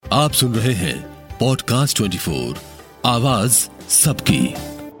आप सुन रहे हैं पॉडकास्ट 24 आवाज सबकी।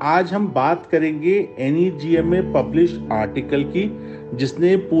 आज हम बात करेंगे NEGM में पब्लिश आर्टिकल की,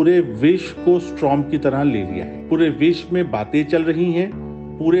 जिसने पूरे विश्व को स्ट्रॉम की तरह ले लिया है। पूरे विश्व में बातें चल रही हैं,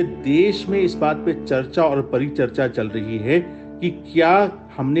 पूरे देश में इस बात पे चर्चा और परिचर्चा चल रही है कि क्या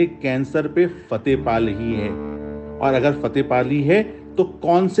हमने कैंसर पे फतेह पा ली है, और अगर फतेह पा ली है तो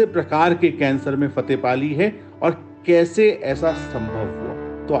कौन से प्रकार के कैंसर में फतेह पा ली है और कैसे ऐसा संभव हुआ।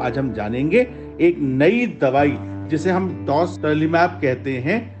 तो आज हम जानेंगे एक नई दवाई जिसे हम डॉसटैलिमैब कहते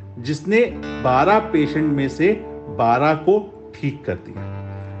हैं, जिसने 12 पेशेंट में से 12 को ठीक कर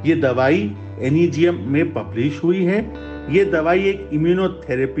दिया। ये दवाई NEGM में पब्लिश हुई है। ये दवाई एक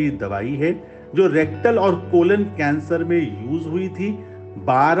इम्यूनोथेरेपी दवाई है जो रेक्टल और कोलन कैंसर में यूज हुई थी।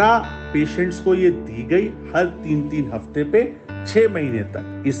 12 पेशेंट्स को ये दी गई हर 3-3 हफ्ते पे 6 महीने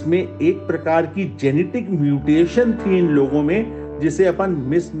तक। इसमें एक प्रकार की जेनेटिक म्यूटेशन थी इन लोगों में, जिसे अपन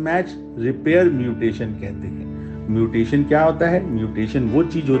मिसमैच रिपेयर म्यूटेशन कहते हैं। म्यूटेशन क्या होता है? म्यूटेशन वो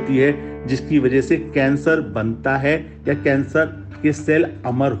चीज होती है जिसकी वजह से कैंसर बनता है या कैंसर के सेल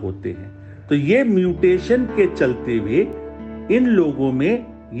अमर होते हैं। तो ये म्यूटेशन के चलते हुए इन लोगों में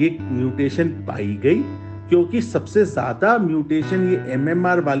ये म्यूटेशन पाई गई, क्योंकि सबसे ज्यादा म्यूटेशन ये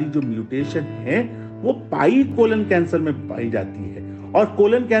MMR वाली जो म्यूटेशन है वो पाई कोलन कैंसर में पाई जाती है, और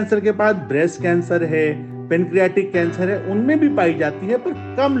कोलन कैंसर के बाद ब्रेस्ट कैंसर है, पेनक्रियाटिक कैंसर है, उनमें भी पाई जाती है, पर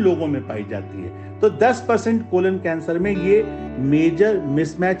कम लोगों में पाई जाती है। तो 10% कोलन कैंसर में ये मेजर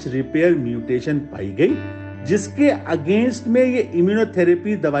मिसमैच रिपेयर म्यूटेशन पाई गई, जिसके अगेंस्ट में ये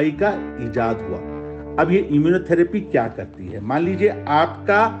इम्यूनोथेरेपी दवाई का इजाद हुआ। अब ये इम्यूनोथेरेपी क्या करती है? मान लीजिए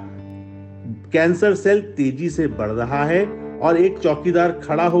आपका कैंसर सेल तेजी से बढ़ रहा है और एक चौकीदार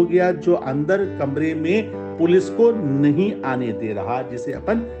खड़ा हो गया जो अंदर कमरे में पुलिस को नहीं आने दे रहा, जिसे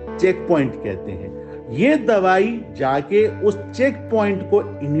अपन चेक पॉइंट कहते हैं। ये दवाई जाके उस चेक पॉइंट को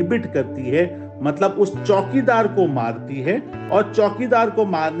इनहिबिट करती है, मतलब उस चौकीदार को मारती है, और चौकीदार को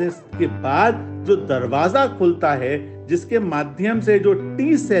मारने के बाद जो दरवाजा खुलता है जिसके माध्यम से जो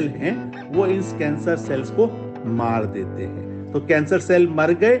T सेल हैं वो इन कैंसर सेल्स को मार देते हैं। तो कैंसर सेल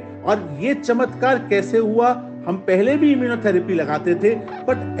मर गए। और ये चमत्कार कैसे हुआ? हम पहले भी इम्यूनोथेरेपी लगाते थे,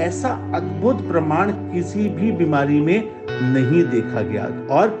 बट ऐसा अद्भुत प्रमाण किसी भी बीमारी में नहीं देखा गया।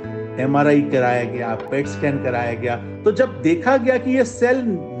 और MRI कराया गया, पेट स्कैन कराया गया, तो जब देखा गया कि ये सेल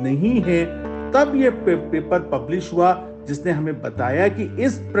नहीं है, तब ये पेपर पब्लिश हुआ, जिसने हमें बताया कि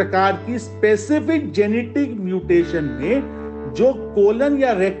इस प्रकार की स्पेसिफिक जेनेटिक म्यूटेशन में जो कोलन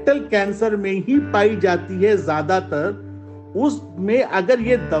या रेक्टल कैंसर में ही पाई जाती है ज्यादातर, उसमें अगर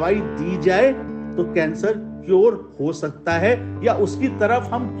ये दवाई दी जाए तो कैंसर क्योर हो सकता है, या उसकी तरफ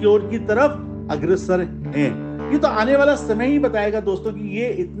हम क्योर की तरफ अग्रसर हैं। ये तो आने वाला समय ही बताएगा दोस्तों कि ये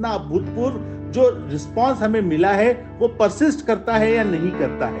इतना अभूतपूर्व जो रिस्पांस हमें मिला है वो परसिस्ट करता है या नहीं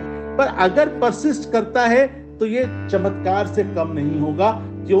करता है। पर अगर परसिस्ट करता है तो ये चमत्कार से कम नहीं होगा,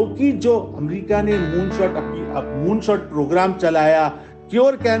 क्योंकि जो अमेरिका ने मूनशॉट प्रोग्राम चलाया,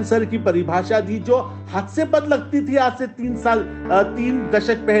 क्योर कैंसर की परिभाषा दी जो हाथ से पद लगती थी आज से 3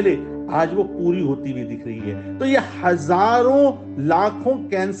 दशक पहले, आज वो पूरी होती हुई दिख रही है। तो ये हजारों लाखों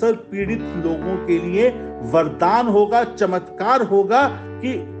कैंसर पीड़ित लोगों के लिए वरदान होगा, चमत्कार होगा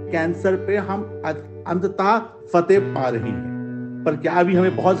कि कैंसर पे हम अंततः फतेह पा रहे हैं। पर क्या अभी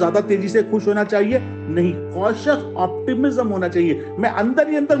हमें बहुत ज्यादा तेजी से खुश होना चाहिए? नहीं, कॉशियस ऑप्टिमिज्म होना चाहिए। मैं अंदर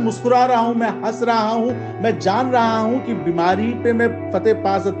ही अंदर मुस्कुरा रहा हूं, मैं हंस रहा हूं, मैं जान रहा हूं कि बीमारी पे मैं फतेह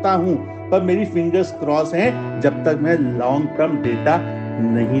पा सकता हूं, पर मेरी फिंगर्स क्रॉस हैं जब तक मैं लॉन्ग टर्म डेटा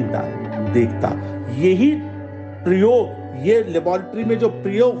नहीं देखता। यही प्रयोग, ये लेबोरेटरी में जो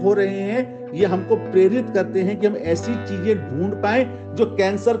प्रयोग हो रहे हैं, ये हमको प्रेरित करते हैं कि हम ऐसी चीजें ढूंढ पाएं जो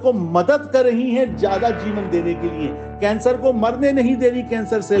कैंसर को मदद कर रही हैं ज्यादा जीवन देने के लिए, कैंसर को मरने नहीं दे रही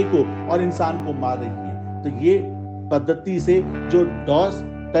कैंसर सेल को, और इंसान को मार रही है। तो ये पद्धति से जो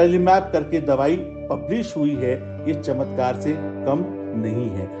डॉसटैलिमैब करके दवाई पब्लिश हुई है, ये चमत्कार से कम नहीं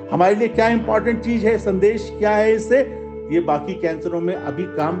है। हमारे लिए क्या इंपॉर्टेंट चीज है, संदेश क्या है इससे? ये बाकी कैंसरों में अभी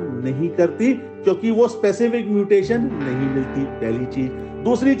काम नहीं करती, क्योंकि वो स्पेसिफिक म्यूटेशन नहीं मिलती, पहली चीज।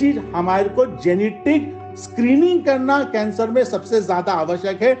 दूसरी चीज, हमारे को जेनेटिक स्क्रीनिंग करना कैंसर में सबसे ज्यादा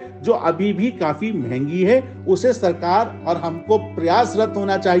आवश्यक है, जो अभी भी काफी महंगी है। उसे सरकार और हमको प्रयासरत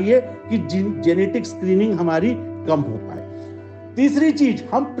होना चाहिए कि जेनेटिक स्क्रीनिंग हमारी कम हो पाए। तीसरी चीज,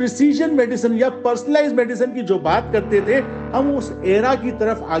 हम प्रिसीजन मेडिसिन या पर्सनलाइज्ड मेडिसिन की जो बात करते थे, हम उस एरा की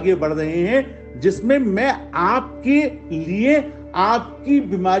तरफ आगे बढ़ रहे हैं, जिसमें मैं आपके लिए आपकी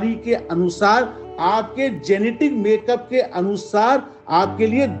बीमारी के अनुसार, आपके जेनेटिक मेकअप के अनुसार आपके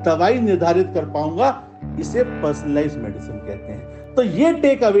लिए दवाई निर्धारित कर पाऊंगा। इसे पर्सनलाइज्ड मेडिसिन कहते हैं। तो ये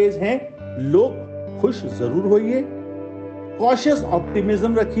टेक अवेज हैं। लोग खुश जरूर होइए, कॉशियस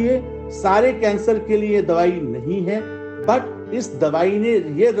ऑप्टिमिज्म रखिए। सारे कैंसर के लिए दवाई नहीं है, बट इस दवाई ने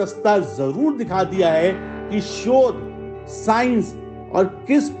यह रास्ता जरूर दिखा दिया है कि शोध, साइंस और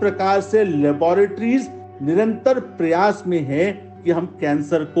किस प्रकार से लेबोरेटरीज निरंतर प्रयास में है कि हम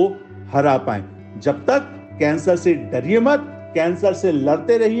कैंसर को हरा पाएं। जब तक कैंसर से डरिए मत, कैंसर से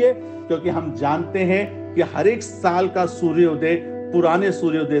लड़ते रहिए, क्योंकि हम जानते हैं कि हर एक साल का सूर्योदय पुराने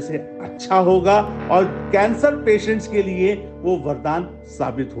सूर्योदय से अच्छा होगा और कैंसर पेशेंट्स के लिए वो वरदान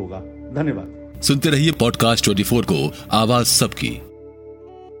साबित होगा। धन्यवाद। सुनते रहिए पॉडकास्ट 24 को, आवाज सबकी।